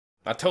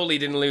I totally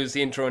didn't lose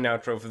the intro and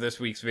outro for this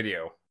week's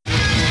video.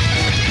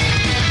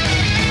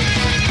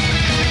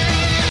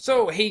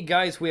 So, hey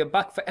guys, we are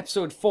back for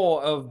episode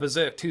 4 of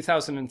Berserk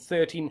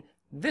 2013.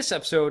 This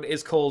episode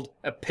is called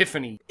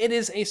Epiphany. It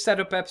is a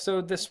setup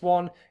episode. This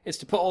one is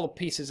to put all the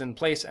pieces in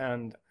place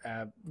and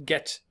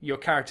get your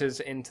characters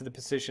into the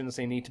positions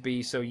they need to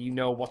be so you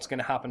know what's going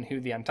to happen,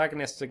 who the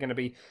antagonists are going to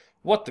be,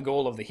 what the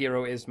goal of the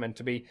hero is meant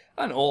to be,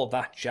 and all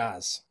that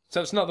jazz. So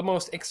it's not the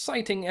most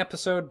exciting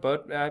episode,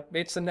 but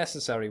it's a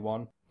necessary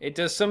one. It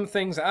does some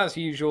things, as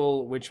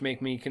usual, which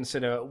make me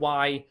consider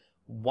why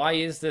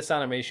is this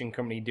animation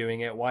company doing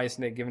it? Why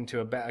isn't it given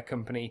to a better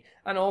company?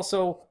 And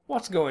also,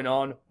 what's going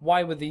on?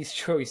 Why were these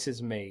choices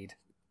made?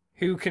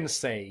 Who can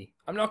say?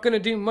 I'm not going to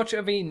do much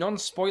of a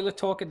non-spoiler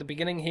talk at the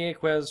beginning here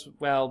because,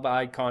 well,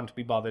 I can't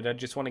be bothered. I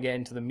just want to get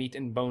into the meat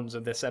and bones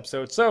of this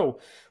episode. So,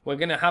 we're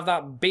going to have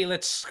that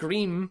Baelitz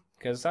scream,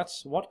 because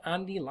that's what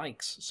Andy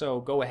likes.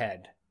 So, go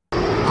ahead.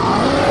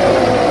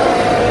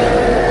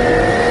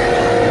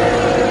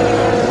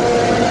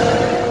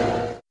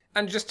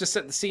 And just to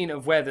set the scene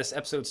of where this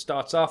episode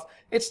starts off,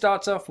 it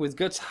starts off with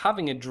Guts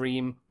having a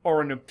dream,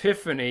 or an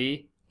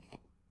epiphany,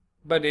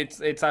 but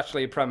it's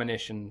actually a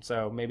premonition,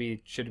 so maybe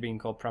it should have been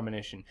called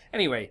premonition.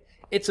 Anyway,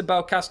 it's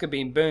about Casca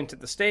being burnt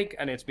at the stake,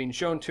 and it's been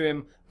shown to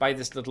him by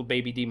this little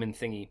baby demon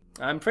thingy.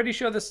 I'm pretty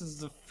sure this is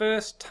the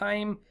first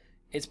time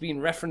it's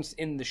been referenced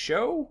in the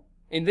show.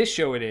 In this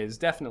show it is,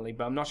 definitely,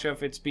 but I'm not sure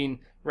if it's been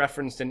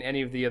referenced in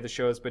any of the other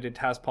shows, but it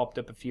has popped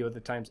up a few other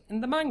times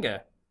in the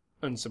manga,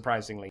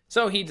 unsurprisingly.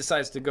 So he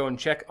decides to go and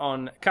check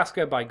on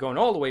Casca by going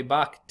all the way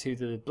back to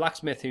the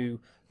blacksmith who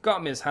got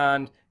him his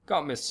hand,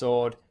 got him his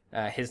sword.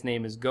 His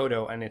name is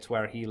Godo, and it's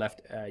where he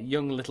left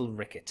young little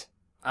Ricket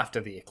after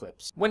the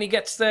eclipse. When he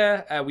gets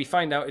there, we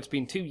find out it's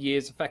been 2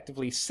 years,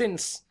 effectively,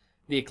 since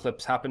the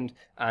eclipse happened,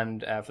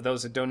 and for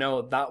those that don't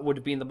know, that would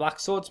have been the Black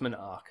Swordsman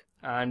arc.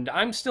 And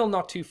I'm still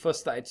not too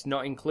fussed that it's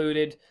not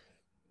included.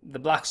 The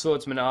Black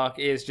Swordsman arc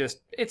is just,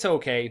 it's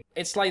okay.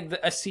 It's like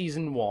a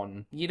season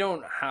 1. You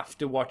don't have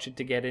to watch it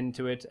to get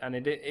into it, and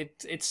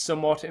it's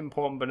somewhat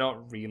important, but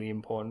not really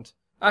important.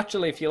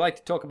 Actually, if you like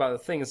to talk about the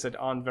things that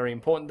aren't very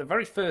important, the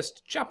very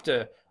first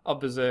chapter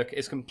of Berserk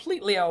is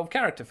completely out of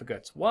character for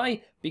Guts.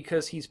 Why?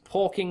 Because he's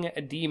porking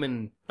a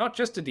demon. Not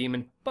just a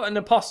demon, but an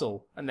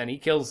apostle, and then he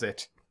kills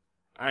it.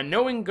 And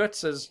knowing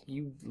Guts, as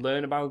you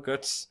learn about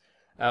Guts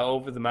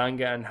over the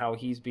manga and how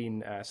he's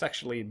been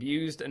sexually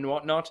abused and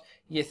whatnot,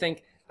 you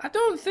think, I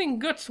don't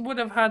think Guts would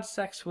have had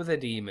sex with a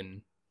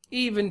demon,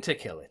 even to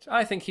kill it.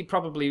 I think he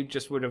probably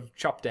just would have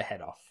chopped a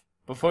head off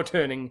before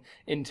turning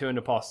into an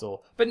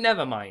apostle. But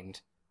never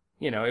mind.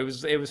 You know, it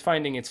was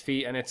finding its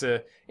feet, and it's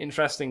a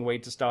interesting way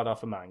to start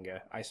off a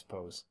manga, I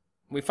suppose.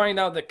 We find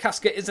out that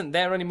Casca isn't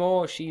there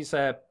anymore. She's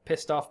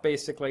pissed off,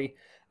 basically,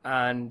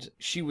 and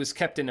she was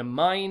kept in a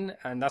mine,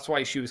 and that's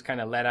why she was kind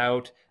of let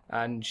out,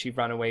 and she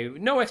ran away.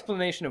 No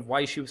explanation of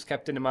why she was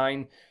kept in a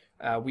mine.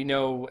 We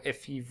know,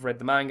 if you've read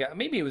the manga,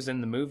 maybe it was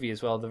in the movie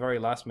as well, the very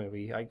last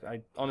movie,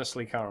 I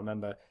honestly can't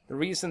remember. The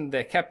reason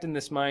they're kept in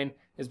this mine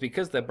is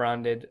because they're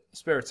branded.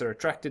 Spirits are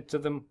attracted to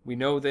them. We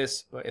know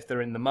this, but if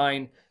they're in the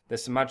mine,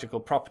 there's some magical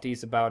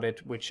properties about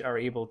it which are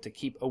able to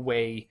keep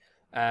away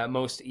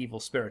most evil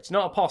spirits.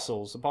 Not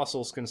apostles.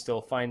 Apostles can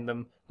still find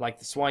them, like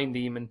the swine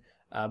demon,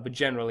 but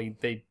generally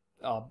they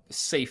are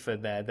safer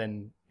there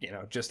than, you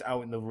know, just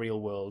out in the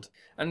real world.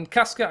 And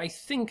Casca, I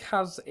think,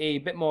 has a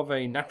bit more of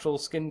a natural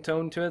skin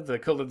tone to her, the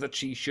colour that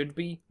she should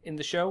be in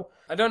the show.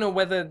 I don't know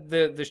whether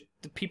the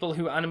people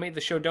who animate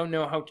the show don't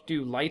know how to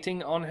do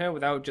lighting on her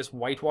without just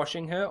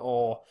whitewashing her,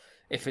 or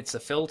if it's a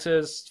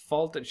filter's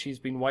fault that she's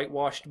been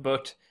whitewashed,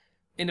 but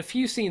in a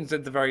few scenes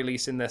at the very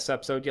least in this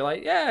episode, you're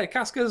like, yeah,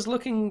 Casca's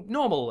looking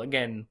normal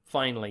again,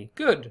 finally.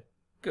 Good.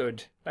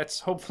 Good. Let's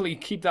hopefully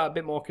keep that a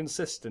bit more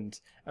consistent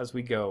as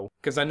we go.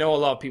 Because I know a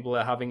lot of people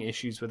are having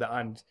issues with it,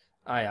 and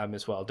I am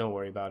as well, don't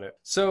worry about it.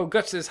 So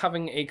Guts is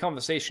having a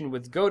conversation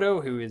with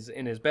Godo, who is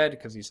in his bed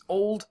because he's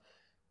old,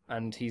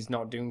 and he's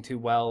not doing too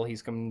well.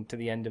 He's coming to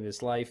the end of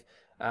his life.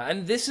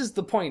 And this is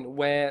the point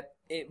where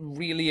it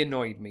really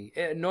annoyed me.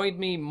 It annoyed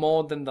me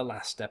more than the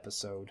last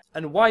episode.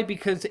 And why?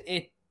 Because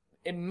it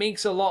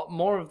makes a lot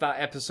more of that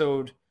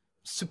episode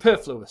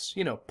superfluous,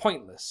 you know,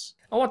 pointless.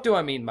 And what do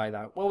I mean by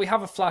that? Well, we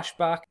have a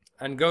flashback,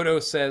 and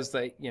Godo says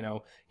that, you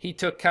know, he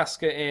took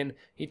Casca in,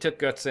 he took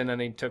Guts in,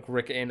 and he took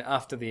Rick in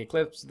after the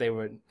eclipse. They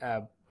were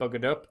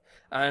buggered up,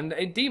 and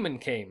a demon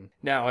came.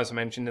 Now, as I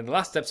mentioned in the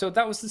last episode,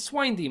 that was the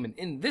swine demon.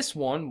 In this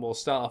one, we'll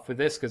start off with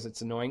this because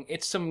it's annoying,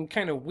 it's some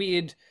kind of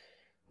weird,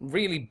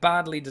 really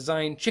badly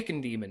designed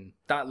chicken demon.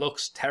 That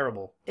looks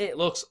terrible. It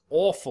looks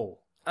awful.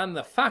 And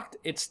the fact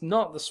it's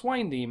not the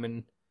swine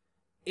demon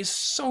is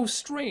so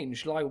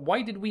strange. Like,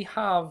 why did we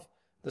have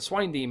the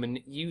swine demon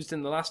used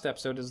in the last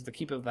episode as the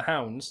Keeper of the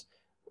Hounds,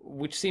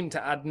 which seemed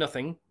to add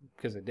nothing,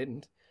 because it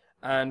didn't,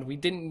 and we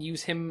didn't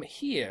use him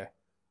here?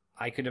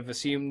 I could have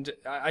assumed,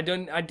 I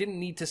didn't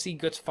need to see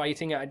Guts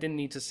fighting it, I didn't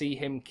need to see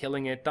him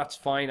killing it, that's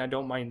fine, I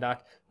don't mind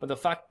that, but the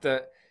fact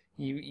that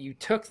you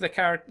took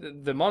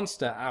the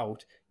monster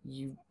out,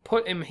 You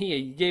put him here,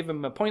 you gave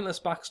him a pointless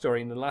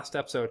backstory in the last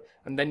episode,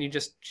 and then you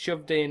just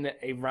shoved in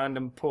a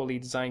random poorly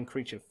designed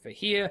creature for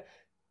here,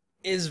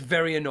 is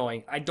very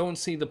annoying. I don't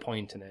see the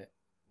point in it.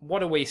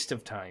 What a waste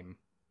of time.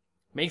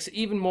 Makes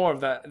even more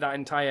of that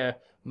entire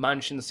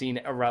mansion scene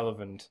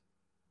irrelevant.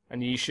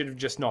 And you should have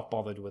just not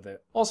bothered with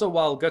it. Also,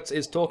 while Guts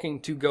is talking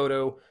to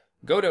Godo,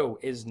 Godo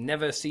is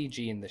never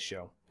CG in this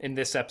show. In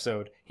this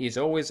episode, he is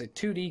always a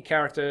 2D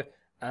character,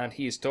 and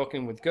he is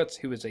talking with Guts,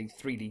 who is a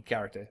 3D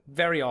character.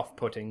 Very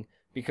off-putting,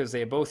 because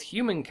they are both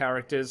human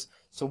characters,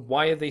 so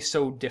why are they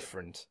so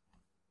different?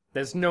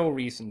 There's no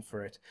reason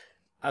for it.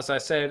 As I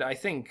said, I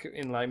think,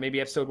 in like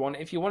maybe episode 1,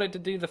 if you wanted to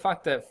do the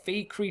fact that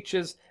fey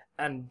creatures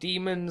and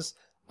demons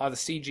are the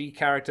CG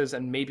characters,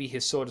 and maybe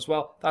his sword as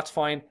well, that's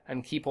fine,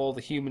 and keep all the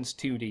humans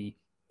 2D.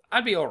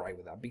 I'd be alright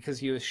with that,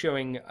 because you're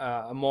showing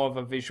a more of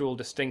a visual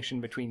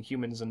distinction between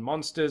humans and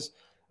monsters,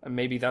 and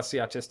maybe that's the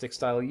artistic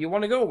style you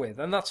want to go with,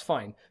 and that's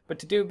fine. But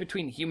to do it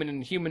between human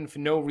and human for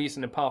no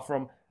reason apart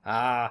from,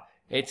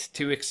 it's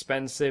too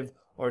expensive,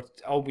 or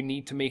we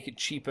need to make it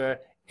cheaper,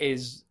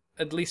 is,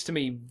 at least to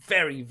me,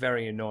 very,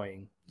 very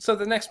annoying. So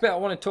the next bit I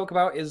want to talk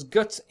about is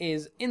Guts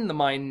is in the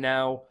mine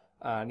now,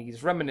 and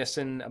he's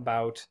reminiscing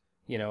about,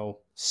 you know,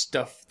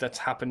 stuff that's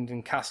happened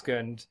in Casca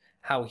and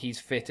how he's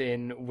fit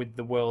in with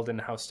the world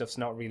and how stuff's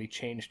not really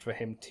changed for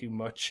him too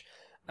much.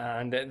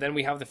 And then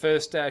we have the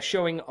first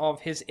showing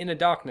of his inner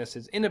darkness,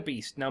 his inner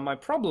beast. Now, my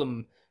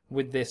problem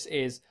with this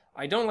is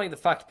I don't like the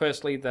fact,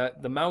 personally,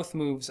 that the mouth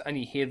moves and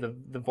you hear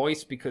the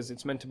voice, because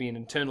it's meant to be an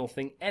internal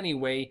thing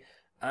anyway,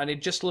 and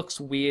it just looks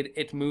weird,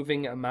 it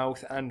moving a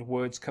mouth and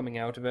words coming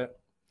out of it.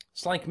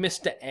 It's like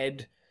Mr.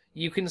 Ed.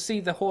 You can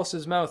see the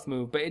horse's mouth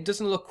move, but it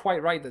doesn't look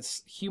quite right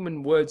that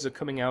human words are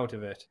coming out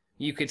of it.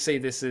 You could say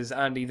this is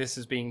Andy, this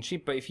is being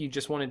cheap, but if you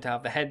just wanted to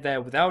have the head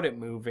there without it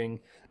moving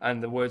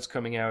and the words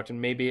coming out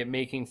and maybe it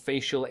making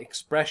facial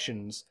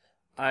expressions,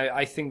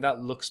 I think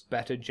that looks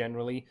better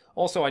generally.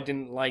 Also, I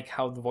didn't like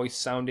how the voice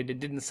sounded. It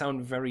didn't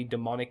sound very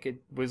demonic.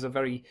 It was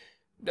a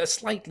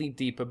slightly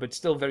deeper but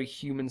still very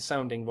human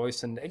sounding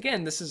voice. And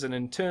again, this is an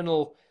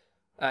internal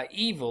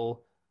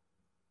evil,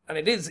 and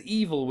it is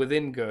evil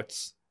within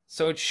Guts,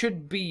 so it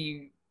should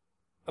be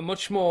a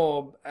much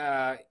more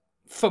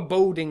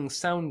foreboding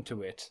sound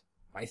to it.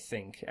 I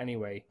think,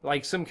 anyway.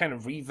 Like some kind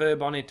of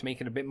reverb on it to make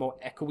it a bit more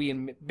echoey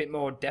and a bit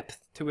more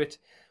depth to it,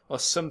 or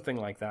something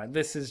like that.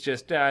 This is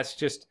just,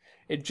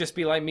 it'd just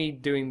be like me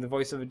doing the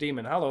voice of a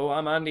demon. Hello,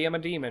 I'm Andy, I'm a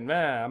demon.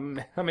 I'm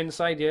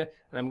inside you,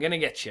 and I'm gonna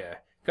get you.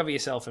 Cover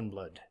yourself in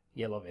blood.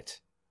 You love it.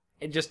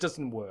 It just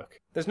doesn't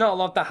work. There's not a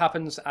lot that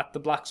happens at the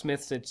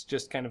blacksmiths. It's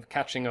just kind of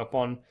catching up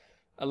on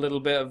a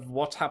little bit of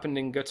what's happened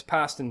in Guts'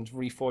 past and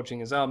reforging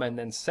his armor and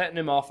then setting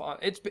him off.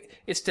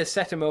 It's to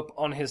set him up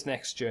on his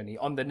next journey,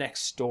 on the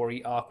next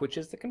story arc, which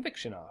is the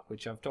Conviction arc,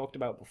 which I've talked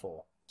about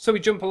before. So we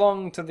jump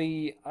along to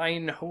the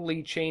Iron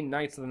Holy Chain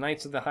Knights, the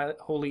Knights of the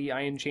Holy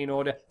Iron Chain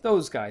Order.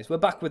 Those guys, we're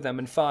back with them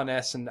in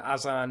Farnes and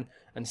Azan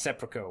and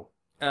Sepulchre.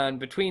 And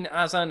between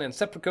Azan and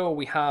Sepulchre,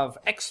 we have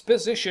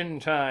exposition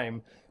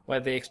time,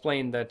 where they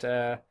explain that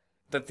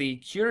the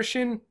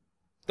Kurishin,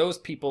 those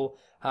people,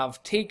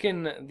 have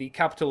taken the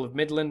capital of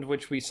Midland,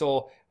 which we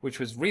saw, which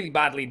was really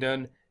badly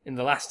done in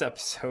the last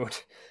episode.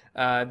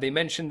 They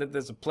mentioned that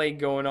there's a plague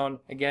going on.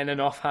 Again, an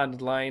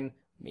offhand line.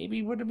 Maybe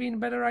it would have been a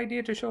better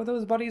idea to show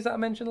those bodies that I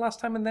mentioned last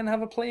time and then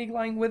have a plague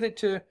line with it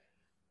to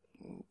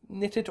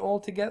knit it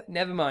all together.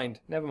 Never mind.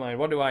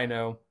 What do I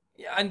know?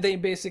 And they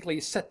basically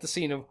set the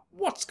scene of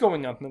what's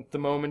going on at the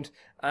moment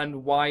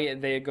and why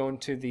they're going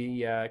to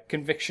the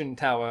Conviction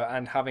Tower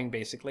and having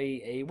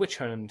basically a witch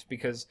hunt,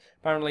 because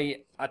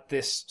apparently at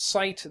this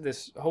site,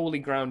 this holy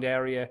ground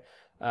area,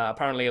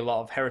 apparently a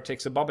lot of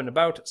heretics are bobbing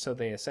about, so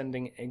they are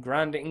sending a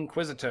Grand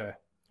Inquisitor,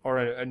 or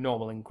a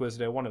normal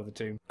Inquisitor, one of the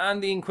two.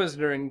 And the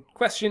Inquisitor in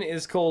question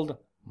is called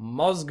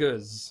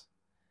Mozgus.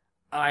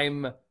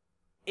 I'm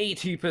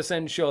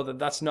 80% sure that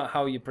that's not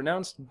how you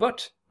pronounced,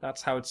 but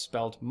that's how it's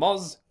spelled.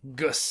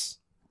 Mozgus.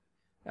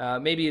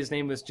 Maybe his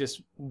name was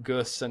just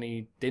Gus and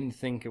he didn't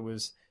think it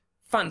was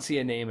fancy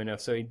a name enough,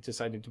 so he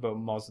decided to put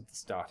Moz at the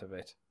start of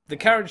it. The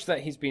carriage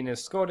that he's been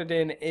escorted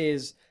in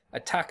is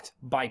attacked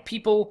by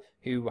people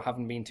who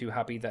haven't been too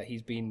happy that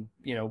he's been,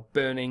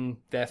 burning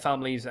their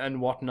families and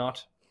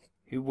whatnot.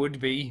 Who would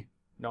be?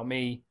 Not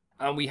me.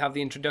 And we have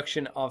the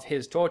introduction of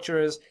his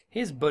torturers,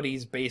 his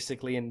buddies,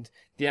 basically, and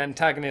the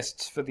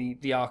antagonists for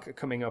the arc are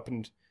coming up,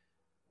 and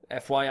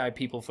FYI,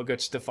 people for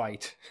Guts to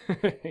fight.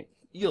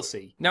 You'll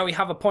see. Now we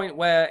have a point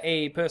where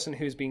a person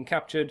who's been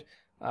captured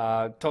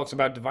talks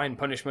about divine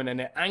punishment, and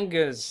it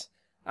angers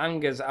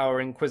our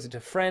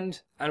Inquisitor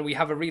friend, and we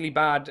have a really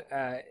bad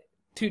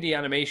 2D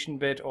animation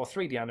bit, or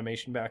 3D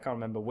animation bit, I can't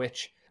remember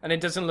which, and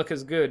it doesn't look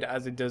as good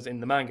as it does in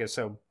the manga,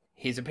 so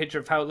here's a picture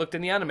of how it looked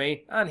in the anime,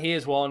 and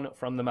here's one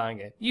from the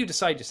manga. You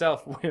decide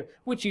yourself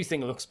which you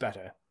think looks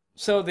better.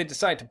 So they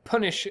decide to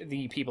punish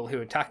the people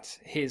who attacked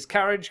his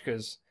carriage,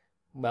 because,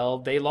 well,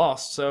 they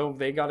lost, so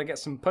they gotta get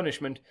some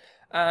punishment.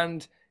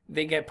 And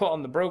they get put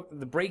on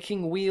the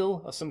breaking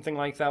wheel or something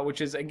like that,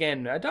 which is,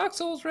 again, a Dark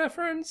Souls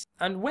reference.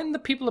 And when the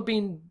people are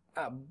being,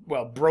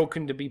 well,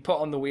 broken to be put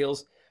on the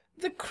wheels,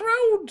 the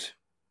crowd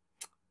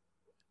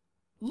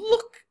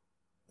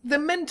they're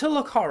meant to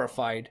look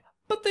horrified,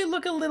 but they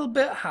look a little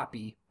bit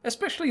happy.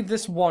 Especially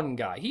this one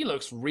guy. He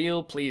looks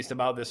real pleased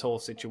about this whole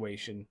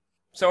situation.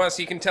 So as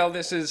you can tell,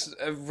 this is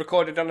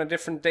recorded on a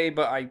different day,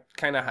 but I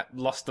kind of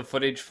lost the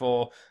footage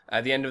for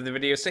the end of the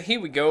video. So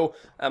here we go.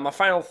 My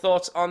final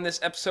thoughts on this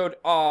episode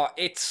are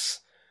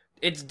it's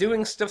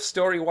doing stuff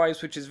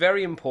story-wise, which is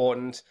very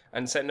important,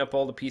 and setting up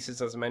all the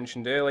pieces as I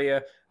mentioned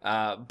earlier.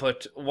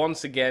 But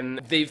once again,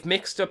 they've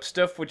mixed up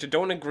stuff which I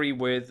don't agree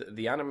with.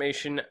 The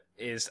animation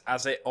is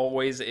as it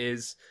always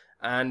is,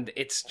 and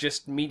it's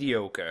just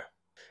mediocre.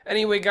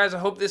 Anyway, guys, I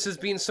hope this has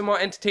been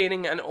somewhat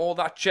entertaining and all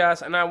that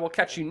jazz, and I will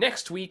catch you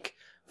next week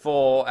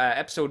for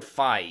episode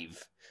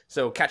 5.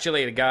 So, catch you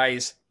later,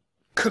 guys.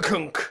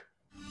 Kukunk.